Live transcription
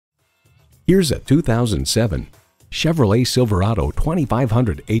Here's a 2007 Chevrolet Silverado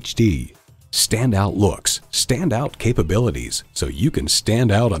 2500 HD. Standout looks, standout capabilities, so you can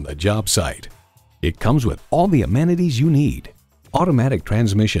stand out on the job site. It comes with all the amenities you need: automatic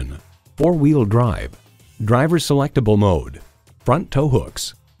transmission, four-wheel drive, driver selectable mode, front tow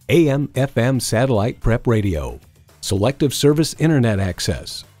hooks, AM/FM satellite prep radio, selective service internet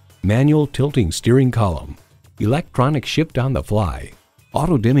access, manual tilting steering column, electronic shift on the fly,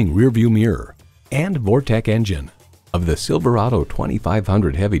 auto-dimming rearview mirror, and Vortec engine. Of the Silverado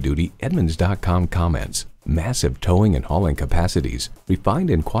 2500 Heavy Duty, Edmunds.com comments: massive towing and hauling capacities, refined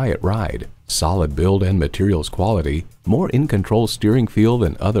and quiet ride, solid build and materials quality, more in-control steering feel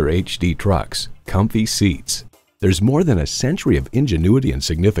than other HD trucks, comfy seats. There's more than a century of ingenuity and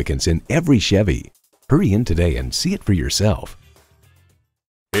significance in every Chevy. Hurry in today and see it for yourself.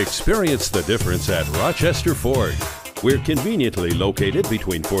 Experience the difference at Rochester Ford. We're conveniently located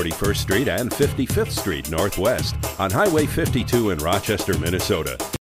between 41st Street and 55th Street Northwest on Highway 52 in Rochester, Minnesota.